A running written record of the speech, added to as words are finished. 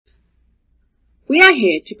We are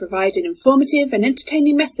here to provide an informative and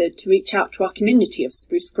entertaining method to reach out to our community of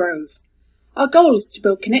Spruce Grove. Our goal is to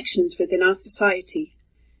build connections within our society.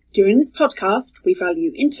 During this podcast, we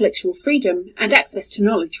value intellectual freedom and access to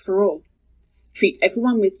knowledge for all. Treat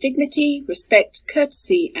everyone with dignity, respect,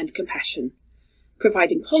 courtesy and compassion.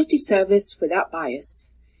 Providing quality service without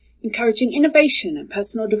bias. Encouraging innovation and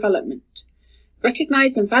personal development.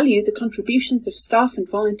 Recognise and value the contributions of staff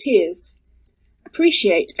and volunteers.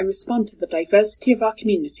 Appreciate and respond to the diversity of our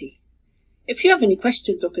community. If you have any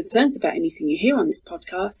questions or concerns about anything you hear on this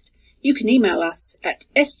podcast, you can email us at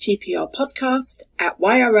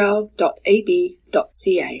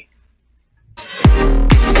sgplpodcast@yrl.ab.ca.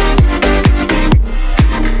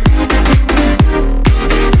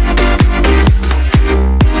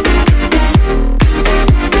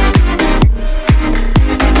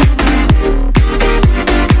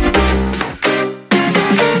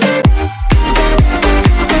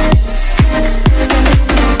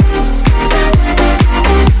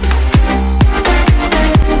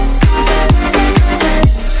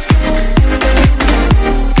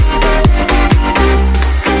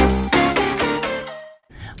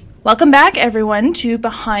 Welcome back, everyone, to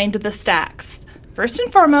Behind the Stacks. First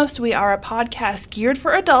and foremost, we are a podcast geared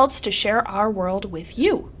for adults to share our world with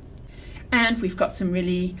you. And we've got some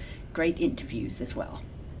really great interviews as well.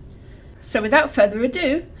 So without further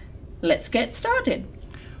ado, let's get started.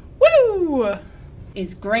 Woo!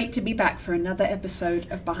 It's great to be back for another episode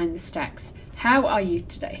of Behind the Stacks. How are you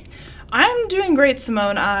today? I'm doing great,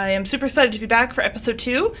 Simone. I am super excited to be back for episode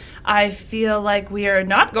 2. I feel like we are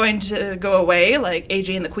not going to go away like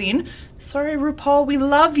AJ and the Queen. Sorry, RuPaul, we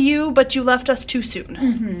love you, but you left us too soon.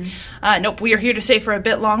 Mm-hmm. Nope, we are here to stay for a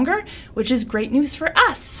bit longer, which is great news for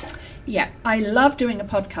us. Yeah, I love doing a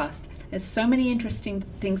podcast. There's so many interesting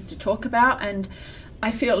things to talk about, and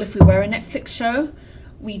I feel if we were a Netflix show,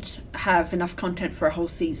 we'd have enough content for a whole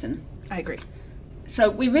season. I agree. So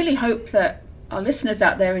we really hope that our listeners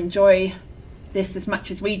out there enjoy this as much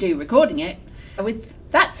as we do recording it. With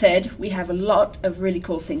that said, we have a lot of really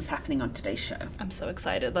cool things happening on today's show. I'm so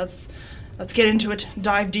excited. Let's get into it.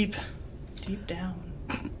 Dive deep down.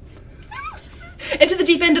 Into the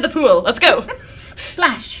deep end of the pool. Let's go.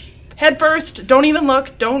 Splash. Head first. Don't even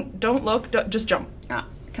look. Don't look. Just jump.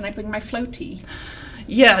 Can I bring my floaty?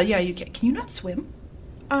 Yeah, you can. Can you not swim?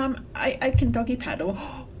 I can doggy paddle.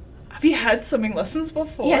 Have you had swimming lessons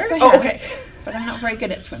before? Yes, I have. Oh, okay. But I'm not very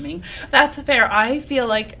good at swimming. That's fair. I feel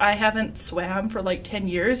like I haven't swam for like 10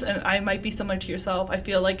 years, and I might be similar to yourself. I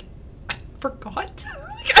feel like I forgot.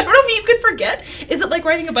 I don't know if you could forget. Is it like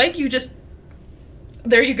riding a bike? You just...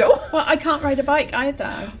 There you go. Well, I can't ride a bike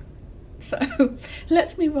either. So,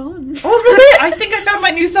 let's move on. I was going to say, I think I found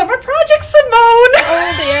my new summer project, Simone.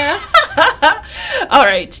 Oh, dear. All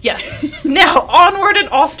right, yes. Now, onward and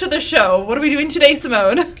off to the show. What are we doing today,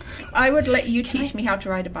 Simone? I would let you teach me how to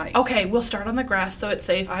ride a bike. Okay, we'll start on the grass so it's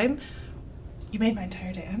safe. You made my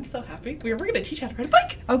entire day. I'm so happy. We're going to teach you how to ride a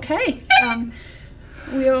bike. Okay.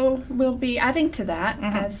 We'll be adding to that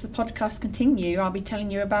as the podcast continue. I'll be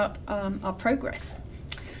telling you about our progress.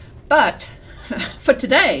 But for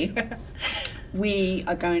today, we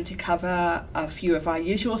are going to cover a few of our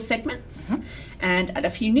usual segments and add a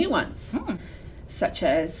few new ones, such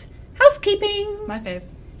as housekeeping, My fave.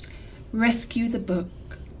 rescue the book,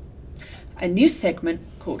 a new segment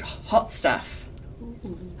called Hot Stuff,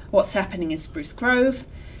 what's happening in Spruce Grove,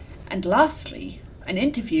 and lastly, an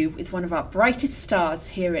interview with one of our brightest stars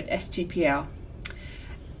here at SGPL.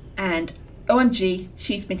 And OMG,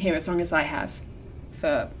 she's been here as long as I have,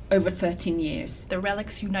 for over 13 years. The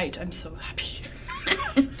relics unite. I'm so happy.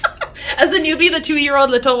 As a newbie, the 2-year-old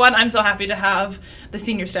little one, I'm so happy to have the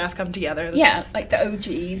senior staff come together. Yeah, like the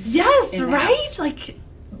OGs. Yes, right? Like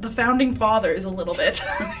the founding fathers a little bit.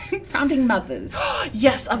 Founding mothers.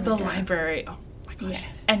 Yes, of the library. Oh my gosh.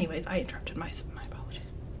 Yes. Anyways, I interrupted. My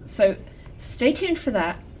apologies. So stay tuned for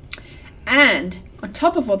that. And on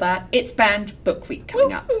top of all that, it's Banned Book Week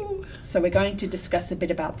coming up. So we're going to discuss a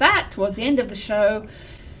bit about that towards the end of the show.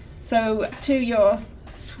 So to your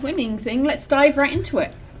swimming thing, let's dive right into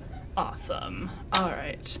it. Awesome. All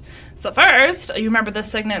right. So first, you remember this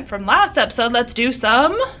segment from last episode. Let's do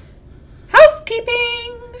some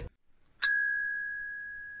housekeeping.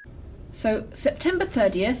 So September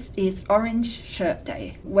 30th is Orange Shirt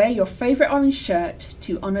Day. Wear your favourite orange shirt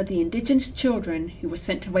to honour the Indigenous children who were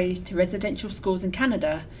sent away to residential schools in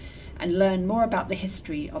Canada and learn more about the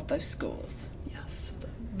history of those schools. Yes, it's a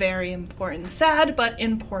very important, sad but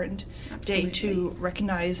important Absolutely. day to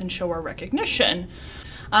recognize and show our recognition.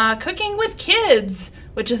 Cooking with Kids,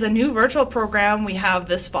 which is a new virtual program we have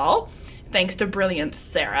this fall. thanks to Brilliant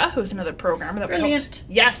Sarah, who's another programmer that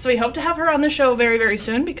we hope to have her on the show very, very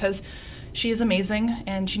soon, because she is amazing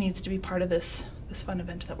and she needs to be part of this fun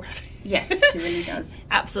event that we're having. Yes, she really does.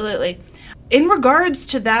 Absolutely. In regards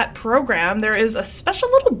to that program, there is a special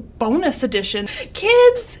little bonus edition,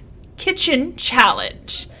 Kids Kitchen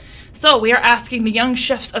Challenge. So we are asking the young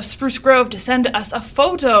chefs of Spruce Grove to send us a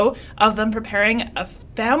photo of them preparing a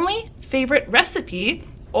family favorite recipe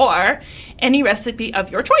or any recipe of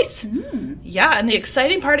your choice. Yeah, and the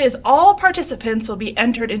exciting part is all participants will be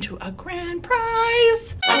entered into a grand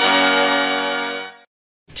prize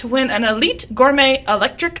to win an Elite Gourmet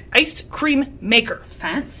Electric Ice Cream Maker.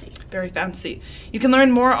 Fancy. Very fancy. You can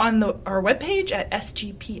learn more on our webpage at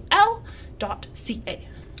sgpl.ca.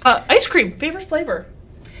 Ice cream, favorite flavor?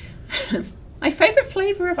 My favourite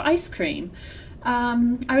flavour of ice cream?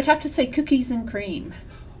 I would have to say cookies and cream.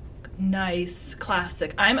 Nice.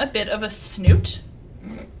 Classic. I'm a bit of a snoot.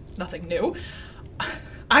 Nothing new.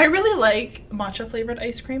 I really like matcha flavored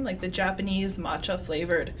ice cream, like the Japanese matcha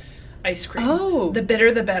flavored ice cream. Oh. The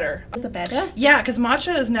bitter, the better. The better? Yeah, because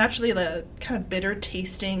matcha is naturally the kind of bitter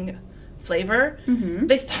tasting flavor. Mm-hmm.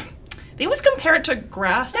 They always compare it to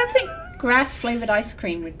grass. I think grass flavoured ice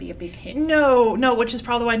cream would be a big hit. No, which is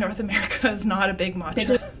probably why North America is not a big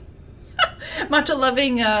matcha. Matcha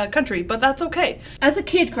loving country, but that's okay. As a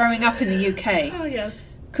kid growing up in the UK, Oh, yes.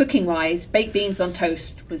 cooking wise, baked beans on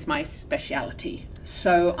toast was my speciality.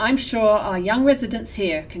 So I'm sure our young residents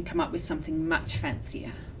here can come up with something much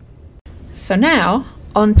fancier. So now,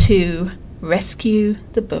 on to Rescue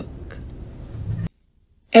the Book.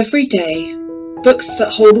 Every day, books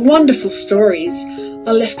that hold wonderful stories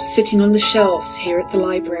are left sitting on the shelves here at the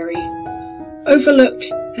library, overlooked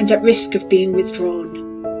and at risk of being withdrawn.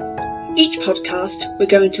 Each podcast, we're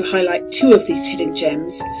going to highlight 2 of these hidden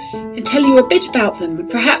gems and tell you a bit about them and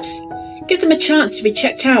perhaps give them a chance to be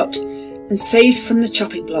checked out and saved from the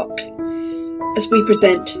chopping block as we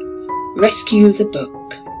present Rescue the Book.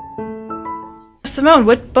 Simone,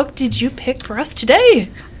 what book did you pick for us today?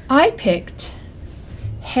 I picked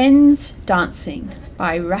Hens Dancing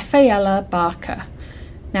by Rafaela Barker.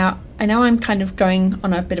 Now, I know I'm kind of going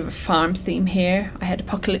on a bit of a farm theme here. I had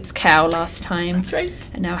Apocalypse Cow last time. That's right.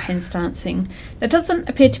 And now Hens Dancing. There doesn't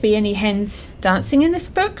appear to be any hens dancing in this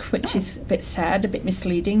book, which is a bit sad, a bit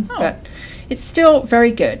misleading, but it's still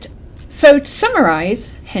very good. So to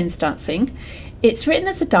summarise Hens Dancing, it's written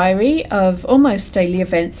as a diary of almost daily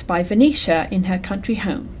events by Venetia in her country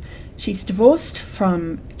home. She's divorced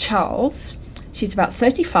from Charles. She's about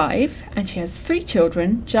 35 and she has 3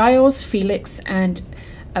 children, Giles, Felix and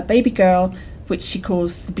a baby girl which she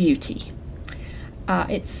calls the Beauty.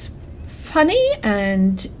 It's funny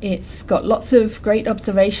and it's got lots of great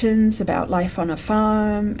observations about life on a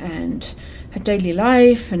farm and her daily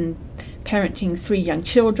life and parenting 3 young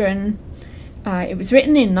children. It was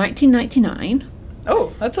written in 1999.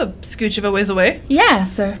 Oh, that's a scooch of a ways away. Yeah,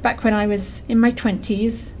 so back when I was in my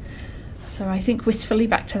 20s. So I think wistfully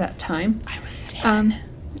back to that time. I was 10.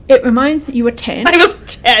 It reminds you were 10. I was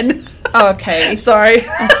 10. Oh, okay. Sorry.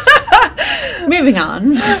 Moving on.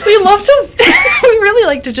 We love to, we really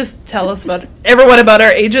like to just tell us about everyone about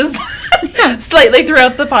our ages slightly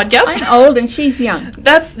throughout the podcast. I'm old and she's young.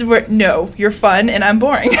 No, you're fun and I'm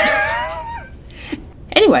boring.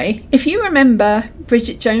 Anyway, if you remember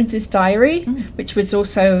Bridget Jones's Diary, which was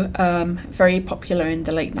also very popular in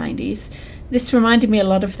the late 90s, this reminded me a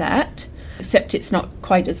lot of that, except it's not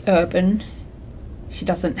quite as urban. She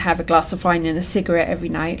doesn't have a glass of wine and a cigarette every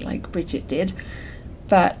night like Bridget did,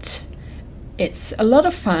 but it's a lot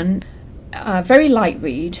of fun, very light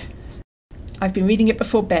read. I've been reading it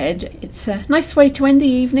before bed. It's a nice way to end the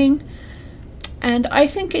evening, and I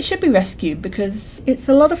think it should be rescued because it's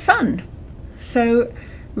a lot of fun. So,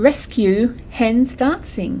 rescue Hens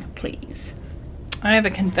Dancing, please. I have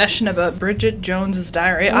a confession about Bridget Jones's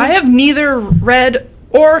Diary. I have neither read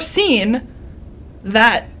or seen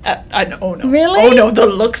that. Oh no! Really? Oh no! The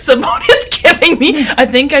look Simone is giving me. I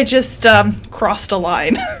think I just crossed a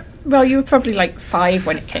line. Well, you were probably like 5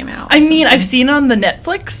 when it came out. I mean, I've seen on the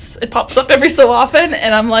Netflix. It pops up every so often,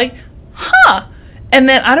 and I'm like, huh. And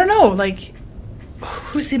then I don't know, like,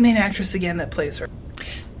 who's the main actress again that plays her?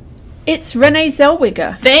 It's Renee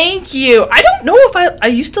Zellweger. Thank you. I don't know if I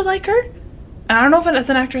used to like her. I don't know if as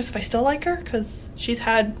an actress if I still like her because she's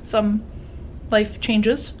had some life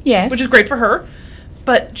changes. Yes. Which is great for her.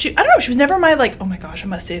 But I don't know, she was never my like, oh my gosh, I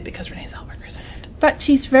must say it because Renee Zellweger's in it. But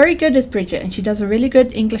she's very good as Bridget and she does a really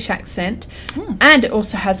good English accent. And it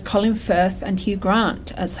also has Colin Firth and Hugh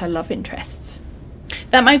Grant as her love interests.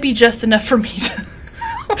 That might be just enough for me to...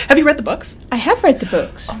 Have you read the books? I have read the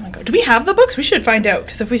books. Oh my god. Do we have the books? We should find out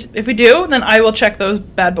because if we do, then I will check those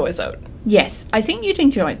bad boys out. Yes, I think you'd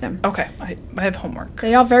enjoy them. Okay, I have homework.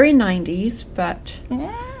 They are very 90s, but...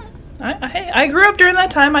 I grew up during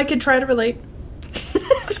that time. I could try to relate.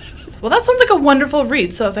 Well, that sounds like a wonderful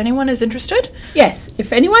read. So if anyone is interested... Yes,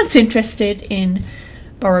 if anyone's interested in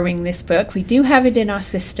borrowing this book, we do have it in our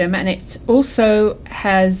system, and it also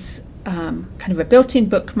has kind of a built-in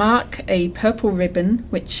bookmark, a purple ribbon,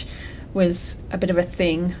 which was a bit of a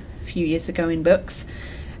thing a few years ago in books.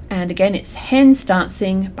 And again, it's Hens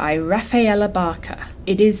Dancing by Rafaela Barker.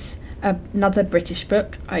 It is another British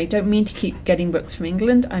book. I don't mean to keep getting books from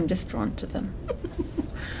England, I'm just drawn to them.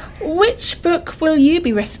 Which book will you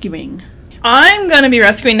be rescuing? I'm going to be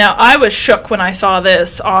rescuing now. I was shook when I saw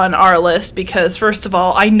this on our list because, first of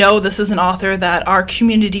all, I know this is an author that our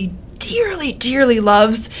community dearly, dearly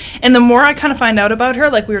loves. And the more I kind of find out about her,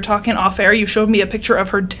 like we were talking off air, you showed me a picture of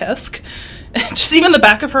her desk. Just even the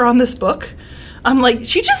back of her on this book. I'm like,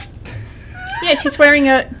 she just... Yeah, she's wearing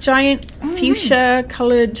a giant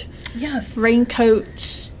fuchsia-coloured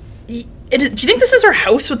raincoat. Do you think this is her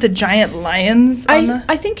house with the giant lions on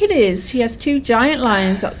I think it is. She has 2 giant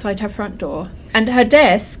lions outside her front door. And her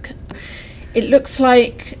desk, it looks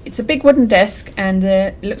like... It's a big wooden desk, and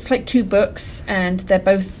it looks like 2 books, and they're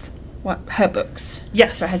both her books.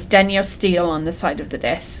 Yes. So it has Danielle Steele on the side of the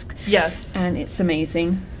desk. Yes. And it's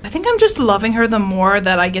amazing. I think I'm just loving her the more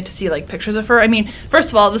that I get to see, like, pictures of her. I mean, first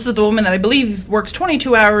of all, this is the woman that I believe works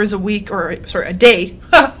 22 hours a week, or, sorry, a day.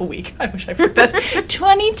 A week. I wish I heard that.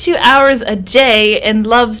 22 hours a day and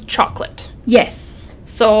loves chocolate. Yes.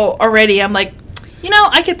 So already I'm like,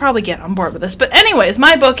 I could probably get on board with this. But anyways,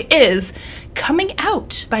 my book is Coming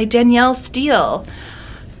Out by Danielle Steele.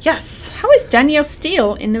 Yes. How is Danielle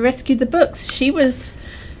Steele in the Rescue the Books? She was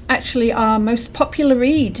actually our most popular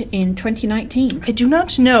read in 2019. I do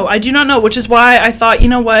not know, which is why I thought, you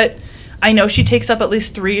know what? I know she takes up at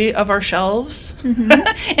least 3 of our shelves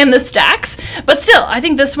in the stacks, but still, I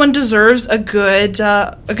think this one deserves a good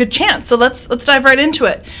chance. So let's dive right into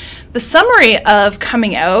it. The summary of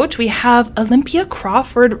Coming Out, we have Olympia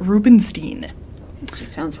Crawford Rubenstein. She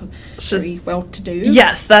sounds very well-to-do.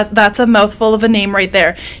 Yes, that's a mouthful of a name right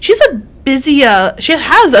there. She has a busy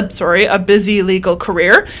legal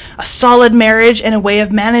career, a solid marriage, and a way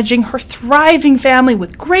of managing her thriving family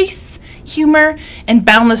with grace, humor, and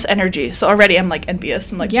boundless energy. So already I'm like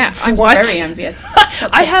envious. I'm like, yeah, I'm what? very envious.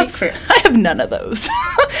 I have none of those.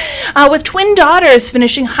 With twin daughters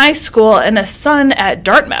finishing high school and a son at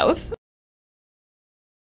Dartmouth,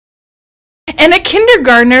 and a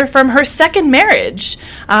kindergartner from her second marriage,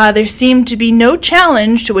 there seemed to be no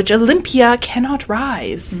challenge to which Olympia cannot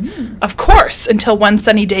rise. Of course, until one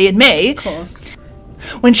sunny day in May, of course,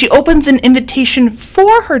 when she opens an invitation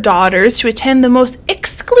for her daughters to attend the most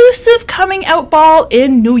exclusive coming out ball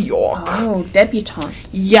in New York. Oh, debutantes.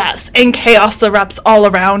 Yes, and chaos erupts all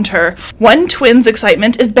around her. One twin's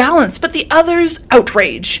excitement is balanced, but the other's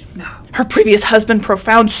outrage. No. Her previous husband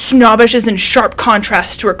profound snobbish is in sharp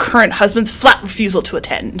contrast to her current husband's flat refusal to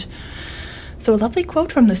attend. So a lovely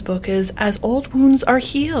quote from this book is, as old wounds are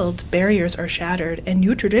healed, barriers are shattered, and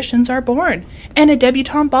new traditions are born, and a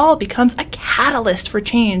debutante ball becomes a catalyst for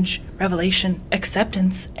change, revelation,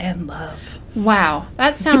 acceptance, and love. Wow,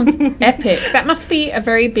 that sounds epic. That must be a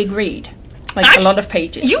very big read. Like a lot of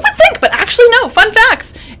pages. You would think, but actually no. Fun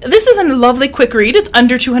facts. This is a lovely quick read. It's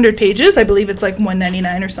under 200 pages. I believe it's like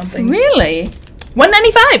 $1.99 or something. Really?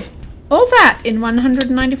 $1.95. All that in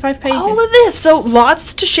 195 pages. All of this. So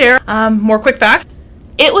lots to share. More quick facts.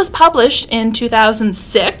 It was published in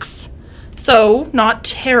 2006. So not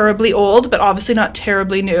terribly old, but obviously not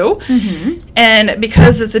terribly new. Mm-hmm. And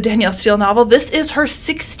because it's a Danielle Steele novel, this is her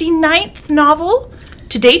 69th novel.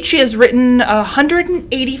 To date, she has written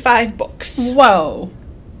 185 books. Whoa.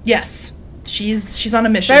 Yes. She's on a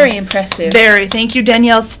mission. Very impressive. Very. Thank you,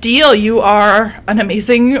 Danielle Steele. You are an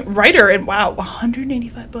amazing writer. And wow,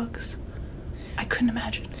 185 books. I couldn't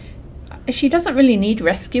imagine. She doesn't really need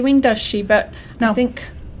rescuing, does she? But no. I think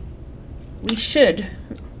we should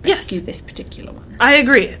rescue this particular one. I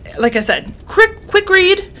agree. Like I said, quick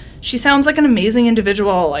read. She sounds like an amazing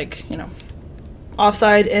individual,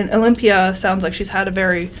 offside. And Olympia sounds like she's had a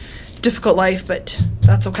very difficult life, but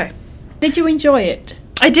that's okay. Did you enjoy it?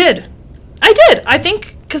 I did. I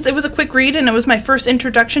think because it was a quick read and it was my first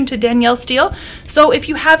introduction to Danielle Steele. So if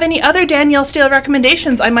you have any other Danielle Steele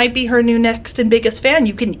recommendations, I might be her new next and biggest fan.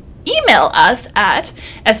 You can email us at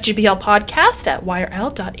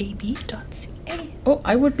sgplpodcast@yrl.ab.ca. Oh,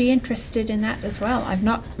 I would be interested in that as well. I've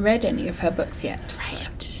not read any of her books yet.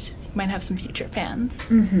 Right. So. You might have some future fans.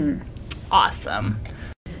 Mm-hmm. Awesome.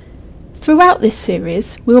 Throughout this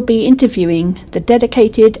series, we'll be interviewing the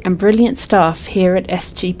dedicated and brilliant staff here at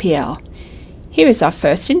SGPL. Here is our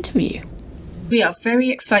first interview. We are very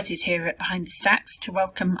excited here at Behind the Stacks to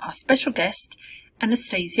welcome our special guest,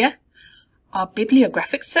 Anastasia, our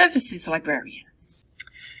Bibliographic Services Librarian.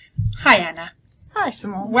 Hi, Anna. Hi,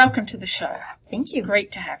 Simone. Welcome to the show. Thank you.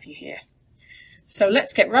 Great to have you here. So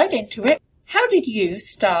let's get right into it. How did you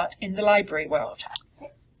start in the library world?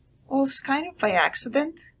 Well, it was kind of by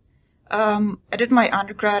accident. I did my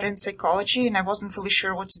undergrad in psychology, and I wasn't really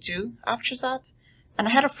sure what to do after that. And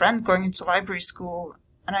I had a friend going into library school,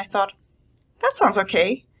 and I thought, that sounds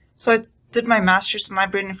okay. So I did my master's in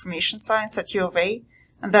library and information science at U of A,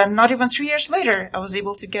 and then not even 3 years later, I was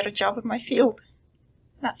able to get a job in my field.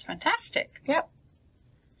 That's fantastic. Yep.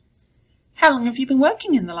 How long have you been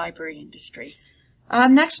working in the library industry?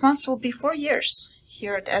 Next month will be 4 years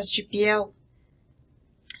here at SGPL.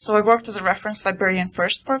 So I worked as a reference librarian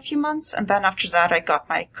first for a few months, and then after that I got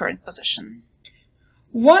my current position.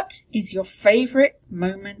 What is your favorite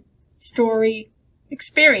moment, story,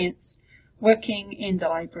 experience working in the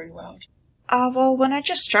library world? Well, when I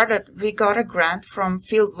just started, we got a grant from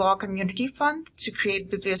Field Law Community Fund to create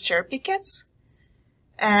bibliotherapy kits.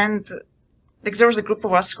 And there was a group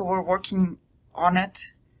of us who were working on it.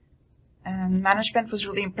 And management was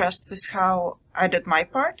really impressed with how I did my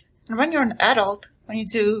part. And when you're an adult, when you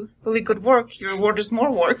do really good work, your reward is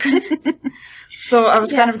more work. So I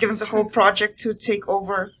was kind of given the whole project to take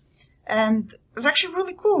over. And it was actually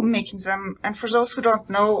really cool making them. And for those who don't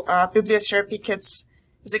know, bibliotherapy kits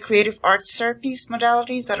is a creative arts therapies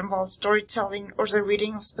modality that involves storytelling or the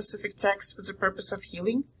reading of specific texts with the purpose of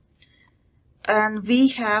healing. And we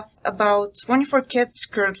have about 24 kits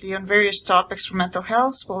currently on various topics for mental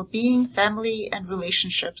health, well-being, family, and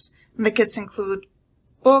relationships. And the kits include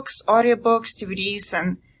books, audiobooks, DVDs,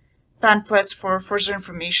 and pamphlets for further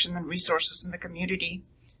information and resources in the community.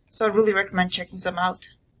 So I really recommend checking them out.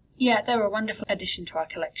 Yeah, they're a wonderful addition to our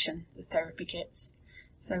collection, the therapy kits.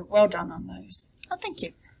 So well done on those. Oh, thank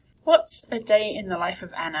you. What's a day in the life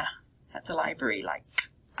of Anna at the library like?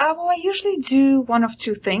 Well, I usually do one of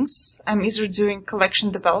two things. I'm either doing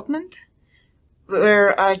collection development,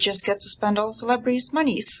 where I just get to spend all the library's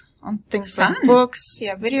monies on things like books,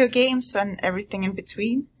 video games, and everything in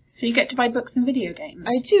between. So you get to buy books and video games?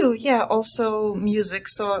 I do, yeah. Also music.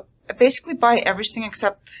 So I basically buy everything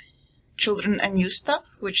except children and youth stuff,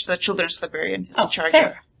 which the children's librarian is in charge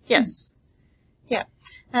of. Yes. Yeah.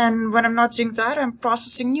 And when I'm not doing that, I'm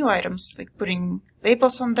processing new items, like putting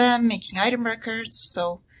labels on them, making item records,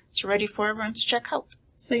 so it's ready for everyone to check out.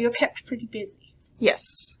 So you're kept pretty busy?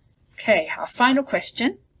 Yes. Okay, our final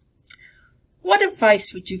question. What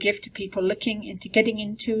advice would you give to people looking into getting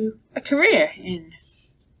into a career in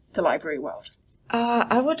the library world?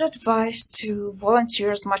 I would advise to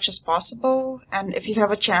volunteer as much as possible, and if you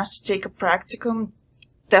have a chance to take a practicum,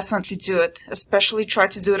 definitely do it. Especially try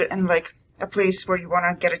to do it in a place where you want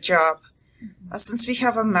to get a job. Since we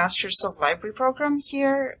have a Masters of Library program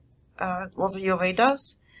here, the U of A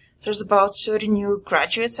does, there's about 30 new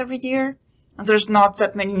graduates every year, and there's not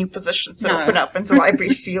that many new positions that open up in the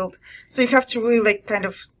library field. So you have to really kind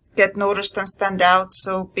of get noticed and stand out.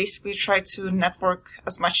 So basically try to network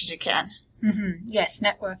as much as you can. Mm-hmm. Yes,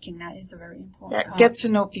 networking, that is a very important part. Get to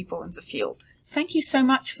know people in the field. Thank you so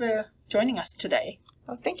much for joining us today.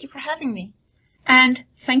 Oh, thank you for having me. And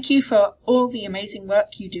thank you for all the amazing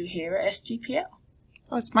work you do here at SGPL.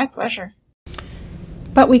 Oh, it's my pleasure.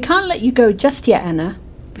 But we can't let you go just yet, Anna,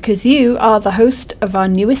 because you are the host of our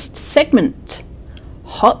newest segment,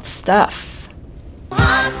 Hot Stuff.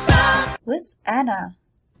 Hot Stuff with Anna.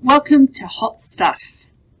 Welcome to Hot Stuff.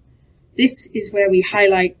 This is where we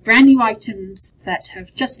highlight brand new items that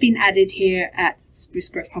have just been added here at Spruce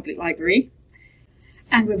Grove Public Library.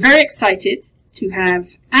 And we're very excited to have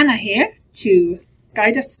Anna here to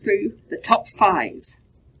guide us through the top 5.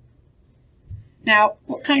 Now,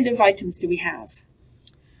 what kind of items do we have?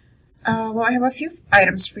 Well, I have a few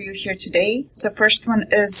items for you here today. The first one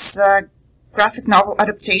is a graphic novel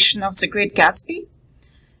adaptation of The Great Gatsby.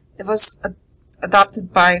 It was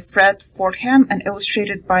adapted by Fred Fordham and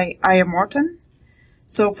illustrated by Aya Morton.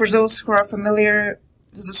 So for those who are familiar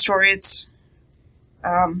with the story, it's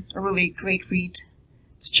a really great read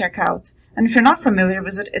to check out. And if you're not familiar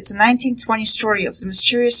with it, it's a 1920 story of the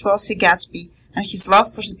mysterious wealthy Gatsby and his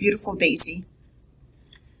love for the beautiful Daisy.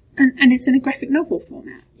 And it's in a graphic novel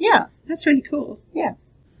format? Yeah. That's really cool. Yeah.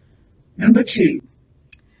 Number 2.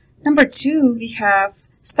 Number 2, we have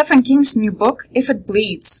Stephen King's new book, If It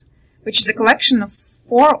Bleeds, which is a collection of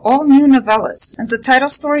 4 all-new novellas. And the title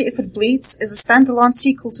story, If It Bleeds, is a standalone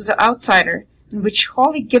sequel to The Outsider, in which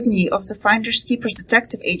Holly Gibney of the Finders Keepers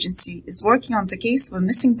Detective Agency is working on the case of a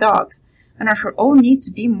missing dog, and on her own need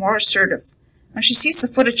to be more assertive. When she sees the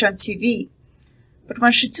footage on TV, But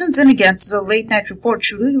when she tunes in again to the late-night report,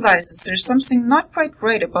 she realizes there's something not quite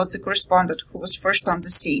right about the correspondent who was first on the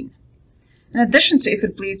scene. In addition to If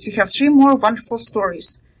It Bleeds, we have 3 more wonderful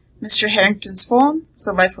stories: Mr. Harrington's Phone,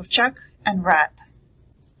 The Life of Chuck, and Rat.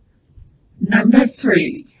 Number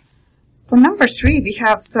 3. For number 3, we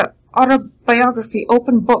have the autobiography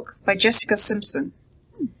Open Book by Jessica Simpson.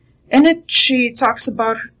 In it, she talks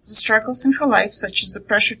about the struggles in her life, such as the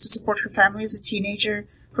pressure to support her family as a teenager,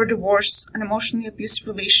 her divorce, an emotionally abusive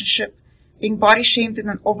relationship, being body-shamed in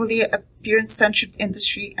an overly appearance-centered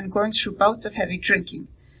industry, and going through bouts of heavy drinking.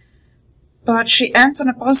 But she ends on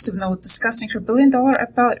a positive note, discussing her billion-dollar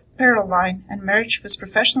apparel line and marriage with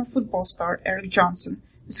professional football star Eric Johnson,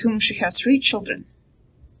 with whom she has 3 children.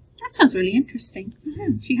 That sounds really interesting.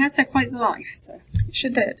 She has had quite the life, so. She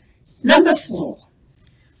did. Number 4.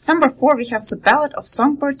 Number 4, we have The Ballad of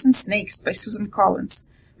Songbirds and Snakes by Susan Collins,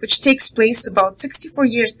 which takes place about 64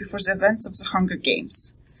 years before the events of the Hunger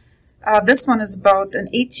Games. This one is about an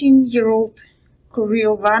 18-year-old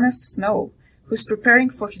Coriolanus Snow, who's preparing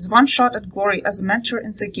for his one shot at glory as a mentor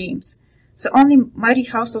in the games. The only mighty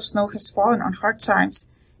house of Snow has fallen on hard times,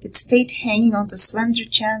 its fate hanging on the slender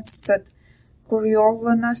chance that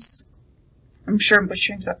Coriolanus, I'm sure I'm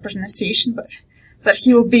butchering that pronunciation, but that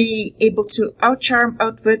he will be able to outcharm,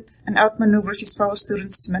 outwit, and outmaneuver his fellow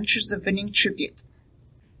students to mentor the winning tribute.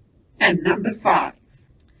 And number 5.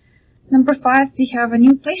 Number 5, we have a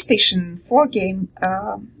new PlayStation 4 game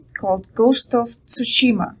called Ghost of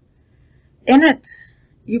Tsushima. In it,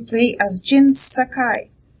 you play as Jin Sakai,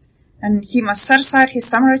 and he must set aside his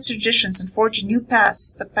samurai traditions and forge a new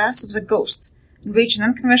path, the path of the ghost, and wage an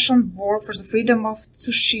unconventional war for the freedom of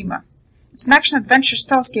Tsushima. It's an action-adventure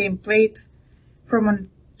stealth game played from a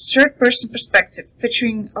third-person perspective,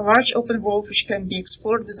 featuring a large open world which can be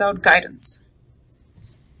explored without guidance.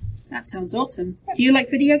 That sounds awesome. Do you like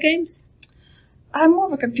video games? I'm more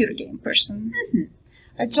of a computer game person.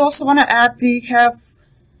 I do also want to add we have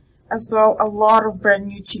as well a lot of brand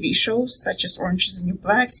new TV shows, such as Orange is the New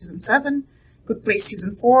Black Season 7, Good Place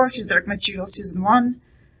Season 4, His Dark Material Season 1,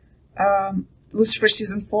 Lucifer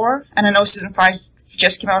Season 4, and I know Season 5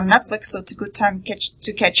 just came out on Netflix, so it's a good time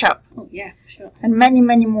to catch up. Oh, yeah, for sure. And many,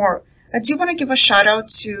 many more. I do want to give a shout out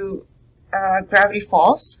to Gravity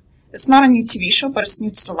Falls. It's not a new TV show, but it's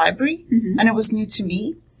new to the library, and it was new to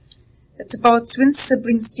me. It's about twin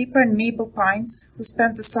siblings Deeper and Mabel Pines, who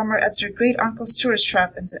spend the summer at their great-uncle's tourist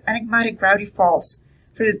trap in the enigmatic Gravity Falls,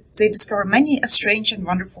 where they discover many a strange and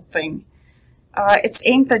wonderful thing. It's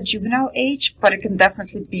aimed at juvenile age, but it can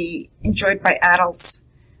definitely be enjoyed by adults,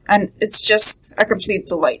 and it's just a complete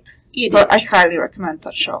delight. So I highly recommend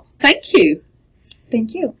that show. Thank you.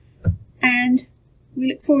 Thank you. And we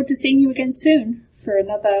look forward to seeing you again soon for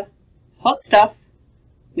another Hot Stuff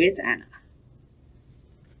with Anna.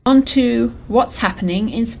 On to what's happening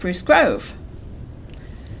in Spruce Grove.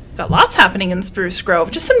 Got lots happening in Spruce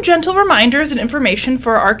Grove. Just some gentle reminders and information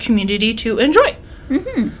for our community to enjoy.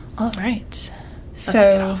 All right. Let's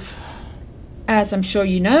get off. As I'm sure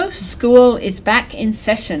you know, school is back in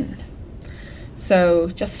session. So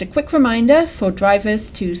just a quick reminder for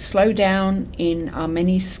drivers to slow down in our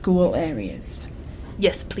many school areas.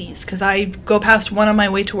 Yes, please, because I go past one on my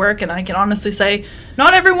way to work, and I can honestly say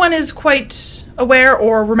not everyone is quite aware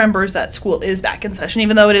or remembers that school is back in session,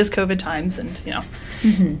 even though it is COVID times, and, you know,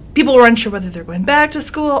 people are unsure whether they're going back to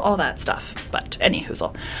school, all that stuff. But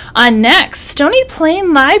anyhoozle. Next, Stony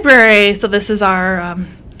Plain Library. So this is our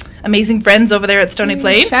amazing friends over there at Stony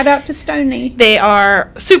Plain. Shout out to Stony. They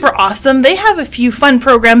are super awesome. They have a few fun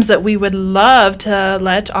programs that we would love to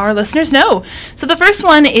let our listeners know. So the first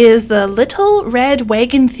one is the Little Red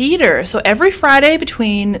Wagon Theater. So every Friday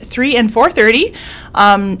between 3 and 4:30,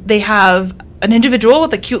 they have an individual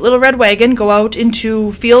with a cute little red wagon go out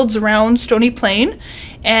into fields around Stony Plain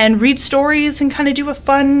and read stories and kind of do a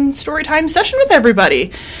fun story time session with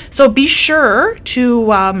everybody. So be sure to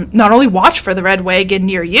not only watch for the Red Wagon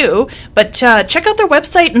near you, but check out their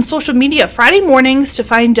website and social media Friday mornings to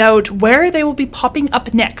find out where they will be popping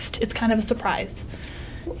up next. It's kind of a surprise.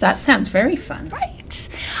 That sounds very fun. Right.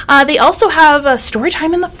 They also have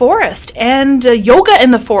Storytime in the Forest and Yoga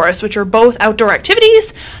in the Forest, which are both outdoor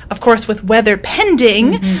activities, of course, with weather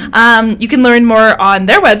pending. You can learn more on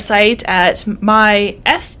their website at mySPPL.ca.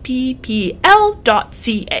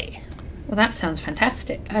 Well, that sounds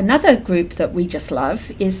fantastic. Another group that we just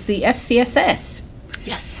love is the FCSS.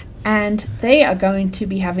 Yes. And they are going to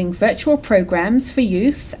be having virtual programs for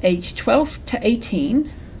youth aged 12 to 18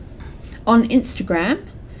 on Instagram.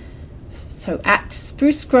 So at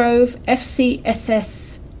Spruce Grove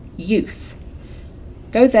FCSS Youth.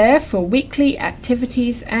 Go there for weekly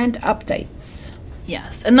activities and updates.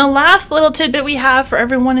 Yes, and the last little tidbit we have for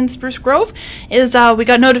everyone in Spruce Grove is we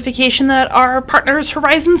got notification that our partner is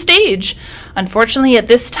Horizon Stage. Unfortunately, at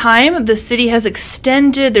this time, the city has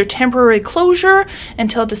extended their temporary closure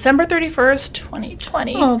until December 31st,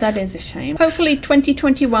 2020. Oh, that is a shame. Hopefully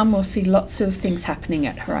 2021 will see lots of things happening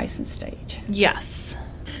at Horizon Stage. Yes.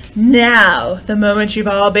 Now, the moment you've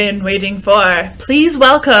all been waiting for. Please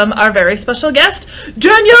welcome our very special guest,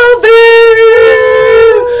 Danielle V!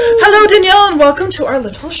 Hello, Danielle, and welcome to our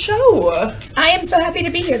little show. I am so happy to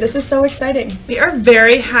be here. This is so exciting. We are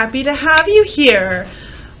very happy to have you here.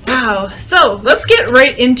 Wow. So, let's get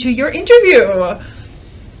right into your interview.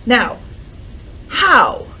 Now,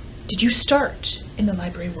 how did you start in the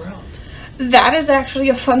library world? That is actually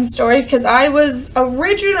a fun story because I was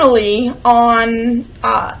originally on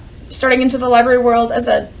starting into the library world as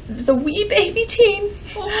a wee baby teen.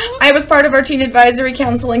 I was part of our teen advisory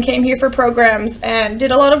council and came here for programs and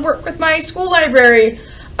did a lot of work with my school library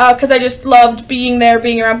because I just loved being there,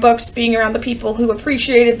 being around books, being around the people who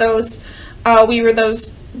appreciated those. We were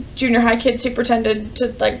those junior high kids who pretended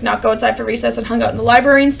to not go outside for recess and hung out in the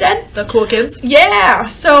library instead. The cool kids? Yeah,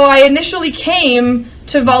 so I initially came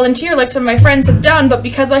to volunteer like some of my friends had done, but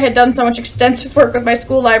because I had done so much extensive work with my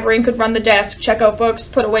school library and could run the desk, check out books,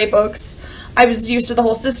 put away books, I was used to the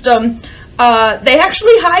whole system. They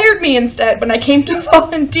actually hired me instead when I came to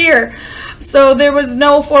volunteer. So there was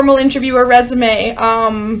no formal interview or resume.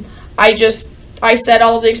 I said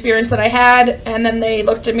all of the experience that I had, and then they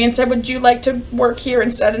looked at me and said, would you like to work here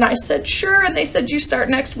instead? And I said, sure. And they said, you start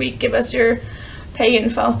next week. Give us your pay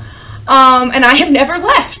info. And I have never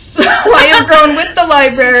left. So I have grown with the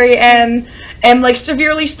library and am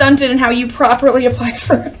severely stunted in how you properly apply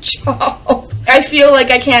for a job. I feel like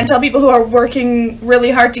I can't tell people who are working really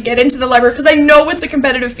hard to get into the library because I know it's a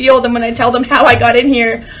competitive field, and when I tell them how I got in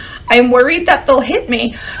here, I'm worried that they'll hit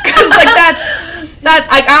me because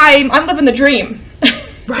I'm living the dream.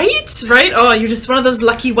 Right? Oh, you're just one of those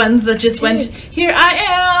lucky ones that just went, here I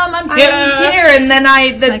am, I'm here. And then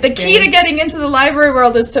the key to getting into the library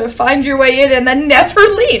world is to find your way in and then never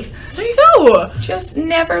leave. There you go. Just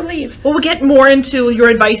never leave. Well, we'll get more into your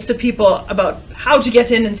advice to people about how to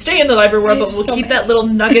get in and stay in the library world, but we'll keep that little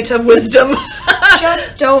nugget of wisdom.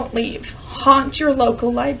 Just don't leave. Haunt your local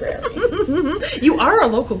library. You are a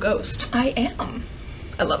local ghost. I am.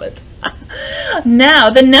 I love it. Now,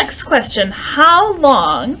 the next question. How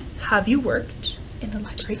long have you worked in the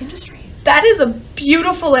library industry? That is a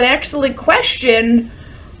beautiful and excellent question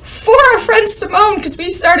for our friend Simone, because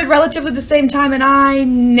we started relatively the same time, and I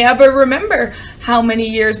never remember how many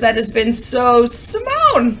years that has been. So,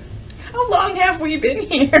 Simone, how long have we been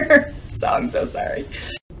here? So, I'm so sorry.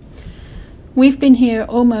 We've been here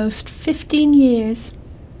almost 15 years.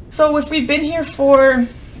 So if we've been here for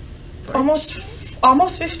almost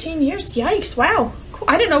 15 years, yikes, wow. Cool.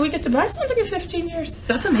 I didn't know we get to buy something in 15 years.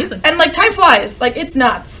 That's amazing. And time flies. It's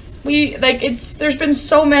nuts. There's been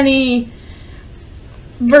so many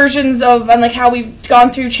versions of and how we've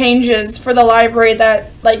gone through changes for the library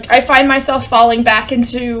that I find myself falling back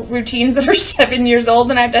into routines that are 7 years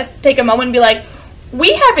old, and I have to take a moment and be like,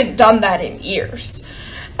 we haven't done that in years.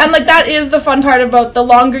 And that is the fun part about the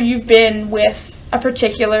longer you've been with a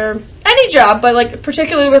particular, any job, but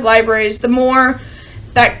particularly with libraries, the more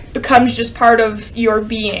that becomes just part of your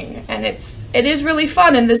being. And it is really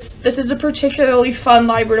fun, and this is a particularly fun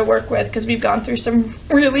library to work with because we've gone through some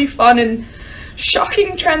really fun and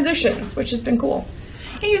shocking transitions, which has been cool.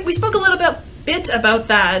 Hey, we spoke a little bit about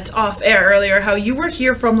that off air earlier, how you were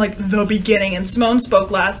here from the beginning, and Simone spoke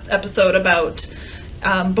last episode about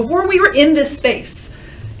before we were in this space.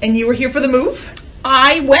 And you were here for the move?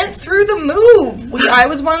 I went through the move. I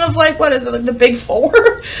was one of the big four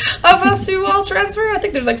of us who all transferred. I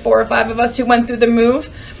think there's 4 or 5 of us who went through the move.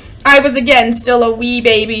 I was again still a wee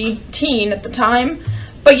baby teen at the time.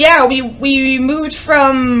 But yeah, we moved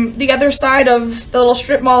from the other side of the little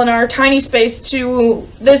strip mall in our tiny space to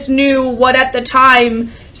this new, what at the time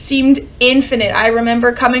seemed infinite. I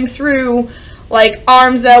remember coming through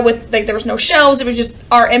arms out with there was no shelves. It was just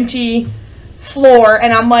our empty floor,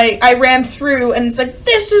 and I ran through, and it's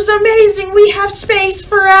this is amazing, we have space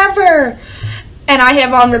forever. And I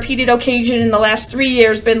have on repeated occasion in the last 3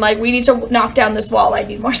 years been we need to knock down this wall, I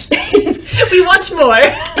need more space. We want more.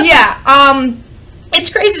 Yeah,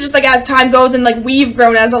 it's crazy just as time goes and we've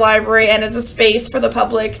grown as a library and as a space for the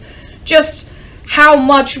public, just how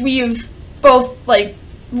much we've both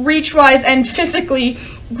reach-wise and physically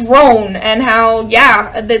grown, and how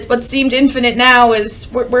that's what seemed infinite now is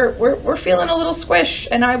we're feeling a little squish,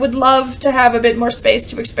 and I would love to have a bit more space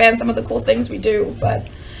to expand some of the cool things we do, but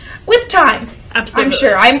with time. Absolutely. I'm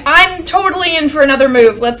sure I'm totally in for another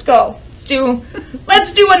move. Let's go.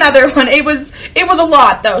 let's do another one. It was a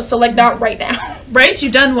lot though, so like not right now. Right?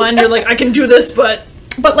 You've done one, you're like, I can do this, but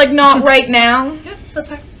like not right now. yeah, that's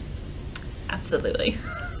fair. Absolutely.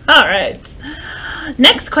 All right.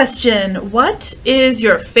 Next question. What is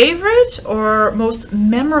your favorite or most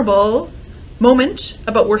memorable moment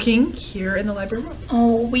about working here in the library room?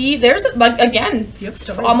 Oh, there's like again, You have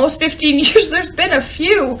stories. almost 15 years. There's been a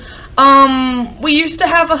few. We used to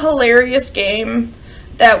have a hilarious game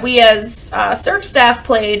that we as Cirque staff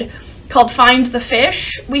played called Find the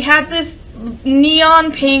Fish. We had this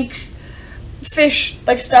neon pink fish,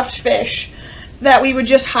 like stuffed fish, that we would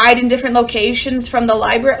just hide in different locations from the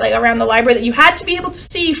library, like around the library, that you had to be able to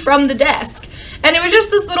see from the desk. And it was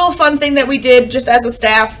just this little fun thing that we did just as a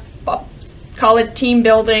staff. Call it team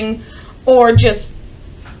building or just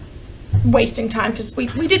wasting time, because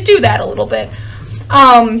we did do that a little bit.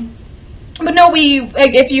 But no,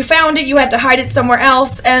 like, if you found it, you had to hide it somewhere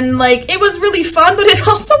else, and like it was really fun, but it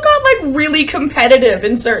also got like really competitive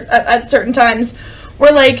at certain times,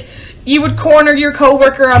 where like you would corner your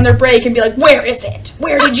coworker on their break and be like, "Where is it?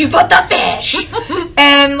 Where did you put the fish?"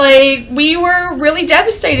 And like we were really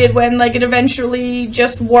devastated when like it eventually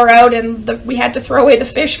just wore out and we had to throw away the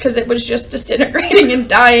fish because it was just disintegrating and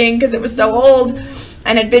dying because it was so old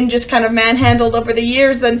and had been just kind of manhandled over the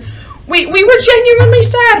years. And we were genuinely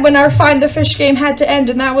sad when our Find the Fish game had to end,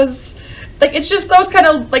 and that was like, it's just those kind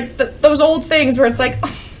of like those old things where it's like,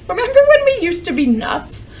 oh, remember when we used to be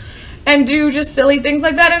nuts and do just silly things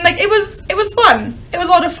like that? And like it was fun. It was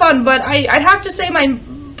a lot of fun. But I'd have to say my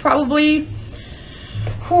probably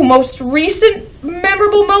most recent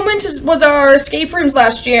memorable moment was our escape rooms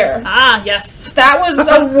last year. Ah, yes. That was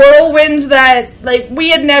a whirlwind that like we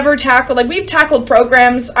had never tackled. Like we've tackled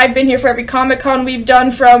programs. I've been here for every Comic-Con we've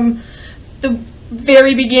done, from the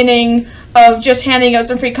very beginning of just handing out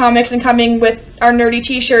some free comics and coming with our nerdy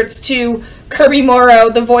t-shirts, to Kirby Morrow,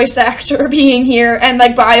 the voice actor, being here, and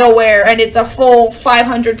like BioWare, and it's a full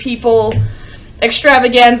 500 people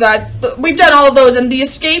extravaganza. We've done all of those, and the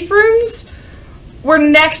escape rooms were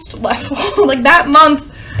next level. Like that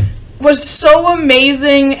month was so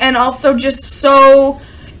amazing, and also just so,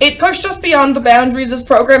 it pushed us beyond the boundaries as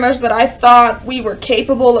programmers that I thought we were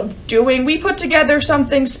capable of doing. We put together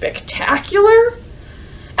something spectacular,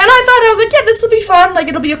 and I was like, yeah, this will be fun, like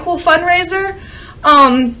it'll be a cool fundraiser.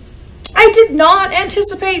 I did not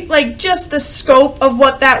anticipate like just the scope of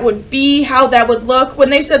what that would be, how that would look. When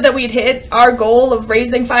they said that we'd hit our goal of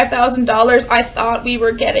raising $5,000, I thought we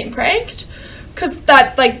were getting pranked, because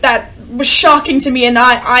that was shocking to me, and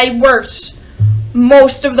I worked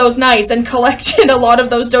most of those nights and collected a lot of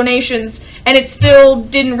those donations, and it still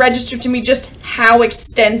didn't register to me just how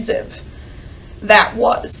extensive that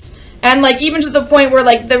was. And like even to the point where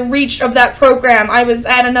like the reach of that program, I was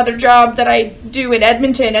at another job that I do in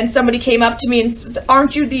Edmonton, and somebody came up to me and said,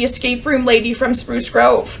 "Aren't you the escape room lady from Spruce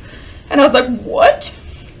Grove?" And I was like, "What?"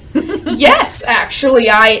 "Yes, actually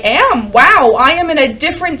I am. Wow, I am in a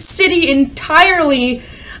different city entirely."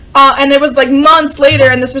 And it was like months later,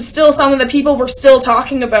 and this was still something that people were still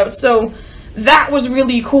talking about. So that was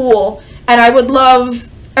really cool, and I would love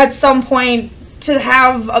at some point to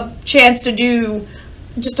have a chance to do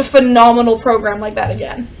just a phenomenal program like that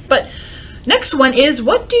again. But next one is,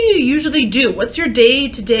 what do you usually do? What's your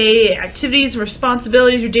day-to-day activities,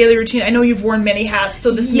 responsibilities, your daily routine? I know you've worn many hats,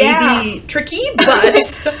 so this may be tricky,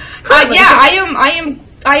 but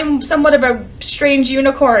I am somewhat of a strange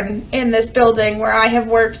unicorn in this building, where I have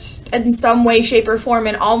worked in some way, shape, or form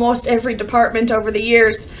in almost every department over the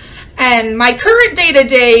years. And my current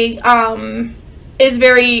day-to-day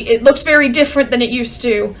it looks very different than it used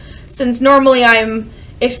to, since normally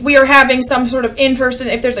if we are having some sort of in-person,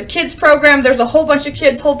 if there's a kids program, there's a whole bunch of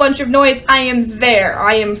kids, whole bunch of noise, I am there.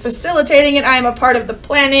 I am facilitating it. I am a part of the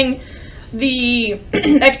planning, the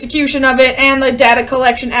execution of it, and the data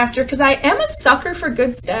collection after, because I am a sucker for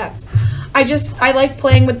good stats. I like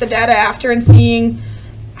playing with the data after and seeing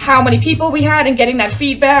how many people we had and getting that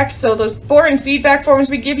feedback. So those boring feedback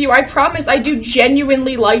forms we give you, I promise I do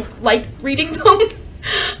genuinely like reading them.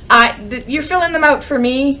 You're filling them out for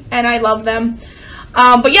me, and I love them.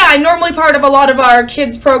 But yeah, I'm normally part of a lot of our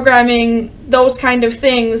kids programming, those kind of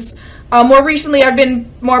things. More recently, I've been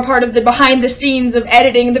more part of the behind the scenes of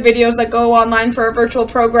editing the videos that go online for our virtual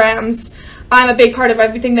programs. I'm a big part of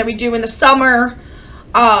everything that we do in the summer,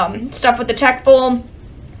 stuff with the Tech Bowl.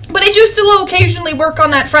 But I do still occasionally work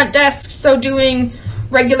on that front desk, so doing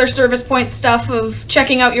regular service point stuff of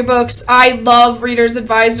checking out your books. I love Reader's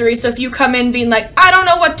Advisory, so if you come in being like, I don't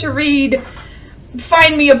know what to read,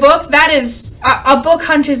 find me a book. That is, a book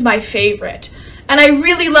hunt is my favorite. And I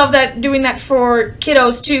really love doing that for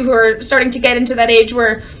kiddos too, who are starting to get into that age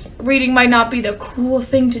where reading might not be the cool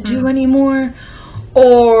thing to do anymore,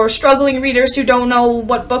 or struggling readers who don't know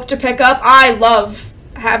what book to pick up. I love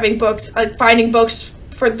having books, like finding books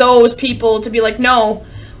for those people to be like, no,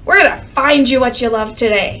 we're gonna find you what you love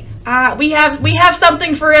today. We have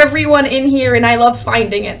something for everyone in here, and I love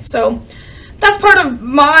finding it. So that's part of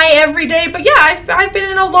my everyday. But yeah, I've been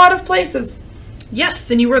in a lot of places.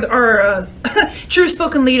 Yes, and you were our true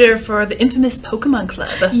spoken leader for the infamous Pokemon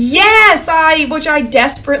Club. Yes, which I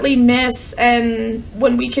desperately miss, and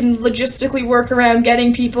when we can logistically work around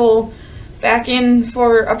getting people back in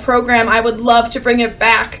for a program, I would love to bring it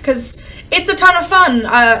back, because it's a ton of fun.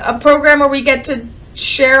 A program where we get to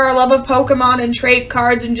share our love of Pokemon and trade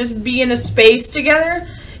cards and just be in a space together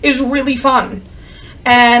is really fun.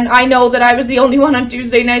 And I know that I was the only one on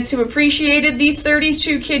Tuesday nights who appreciated the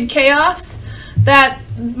 32 kid chaos that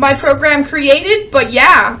my program created. But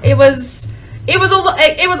yeah, it was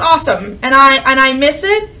awesome, and I miss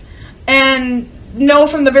it, and know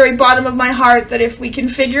from the very bottom of my heart that if we can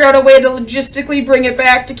figure out a way to logistically bring it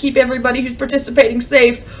back to keep everybody who's participating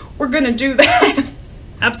safe, we're gonna do that.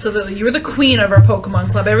 Absolutely. You were the queen of our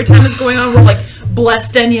Pokemon Club. Every time it's going on, we're like,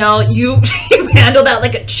 bless Danielle, you handle that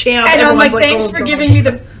like a champ. And I'm like, Everyone's thanks oh, for gosh. giving me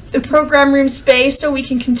the program room space so we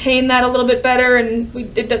can contain that a little bit better, and we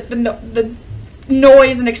did the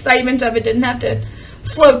noise and excitement of it didn't have to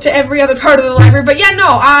float to every other part of the library. But yeah,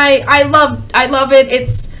 no, I love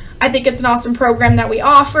it. I think it's an awesome program that we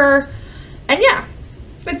offer, and yeah,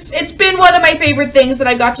 it's been one of my favorite things that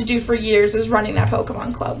I got to do for years is running that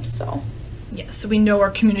Pokemon Club. So yes, we know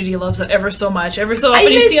our community loves it ever so much. Ever so often I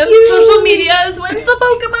you miss see on you. social medias, when's the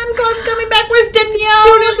Pokemon Club coming back? Where's Danielle? as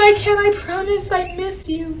soon as I can, I promise. I miss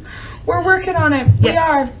you. We're working on it.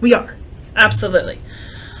 Yes, we are. Absolutely.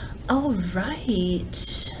 All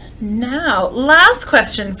right. Now, last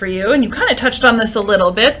question for you, and you kind of touched on this a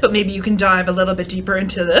little bit, but maybe you can dive a little bit deeper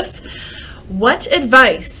into this. What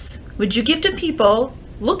advice would you give to people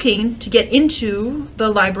looking to get into the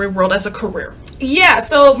library world as a career? Yeah,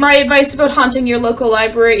 so my advice about haunting your local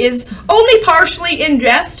library is only partially in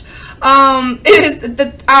jest. It is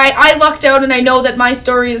that I lucked out, and I know that my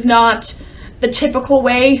story is not the typical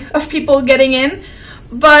way of people getting in,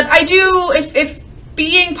 but I do, if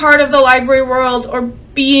being part of the library world or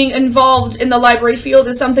being involved in the library field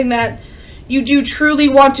is something that you do truly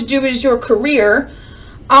want to do as your career,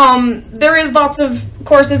 there is lots of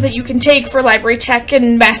courses that you can take for library tech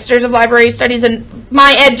and Masters of Library Studies, and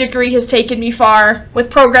my ed degree has taken me far with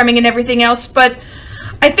programming and everything else, but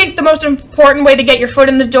I think the most important way to get your foot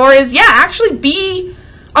in the door is, actually be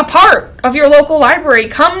a part of your local library.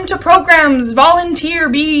 Come to programs, volunteer,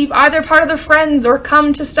 be either part of the Friends or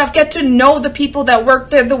come to stuff. Get to know the people that work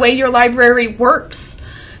there, the way your library works,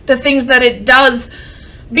 the things that it does.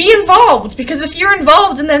 Be involved, because if you're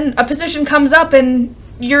involved and then a position comes up and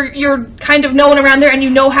you're kind of known around there and you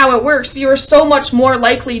know how it works, you're so much more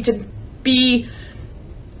likely to be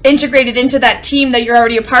integrated into that team that you're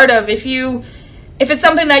already a part of. If it's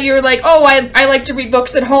something that you're like, oh, I like to read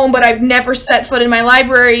books at home, but I've never set foot in my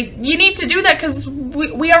library, you need to do that, because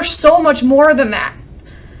we are so much more than that.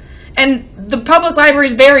 And the public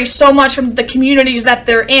libraries vary so much from the communities that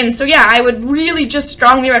they're in. So yeah, I would really just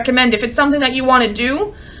strongly recommend, if it's something that you want to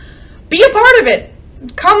do, be a part of it.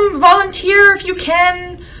 Come volunteer if you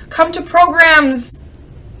can. Come to programs.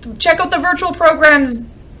 Check out the virtual programs.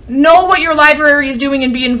 Know what your library is doing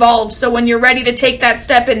and be involved. So when you're ready to take that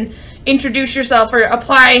step and introduce yourself or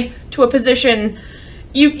apply to a position,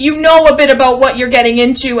 you know a bit about what you're getting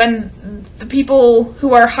into, and the people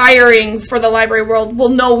who are hiring for the library world will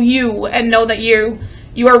know you and know that you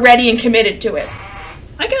are ready and committed to it.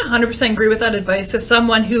 I can 100% agree with that advice as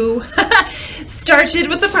someone who started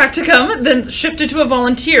with the practicum, then shifted to a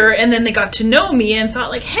volunteer, and then they got to know me and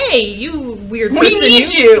thought like, hey, you weird person. We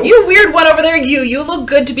need you. You weird one over there, you look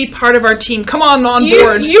good to be part of our team. Come on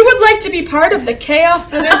board. You would like to be part of the chaos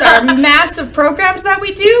that is our massive programs that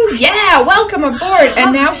we do? Yeah, welcome aboard.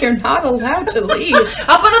 And now you're not allowed to leave.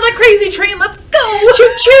 Up on that crazy train, let's go.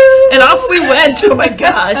 Choo-choo. And off we went. Oh my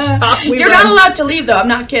gosh. Off we You're went. not allowed to leave, though. I'm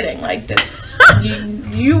not kidding. Like, this,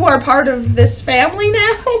 you are part of this family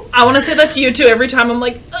now. I want to say that to you too. Every time I'm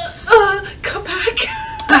like, come back.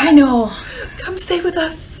 I know. Come stay with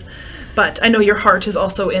us. But I know your heart is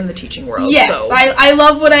also in the teaching world. Yes, so. I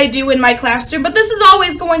love what I do in my classroom, but this is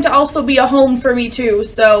always going to also be a home for me too,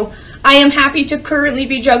 so I am happy to currently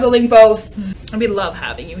be juggling both. And we love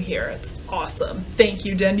having you here. It's awesome. Thank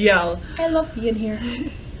you, Danielle. I love being here.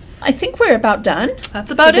 I think we're about done.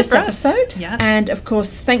 That's about for it this for us. episode. Yeah. And of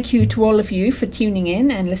course, thank you to all of you for tuning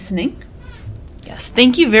in and listening. Yes,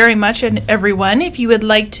 thank you very much, and everyone. If you would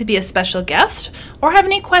like to be a special guest or have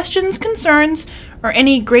any questions, concerns, or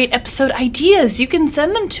any great episode ideas, you can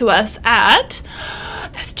send them to us at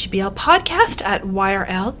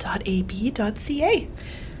sgblpodcast@yrl.ab.ca.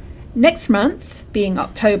 Next month, being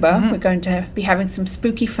October, we're going to be having some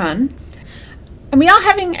spooky fun. And we are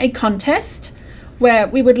having a contest where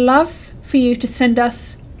we would love for you to send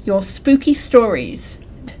us your spooky stories.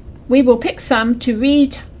 We will pick some to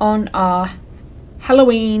read on our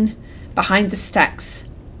Halloween Behind the Stacks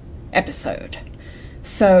episode.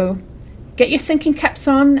 So get your thinking caps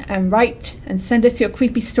on and write and send us your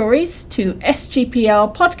creepy stories to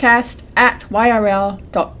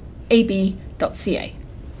sgplpodcast@yrl.ab.ca.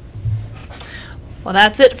 Well,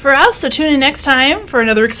 that's it for us, so tune in next time for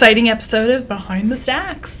another exciting episode of Behind the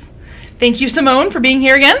Stacks. Thank you, Simone, for being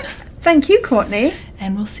here again. Thank you, Courtney.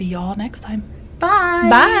 And we'll see you all next time. Bye.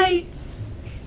 Bye.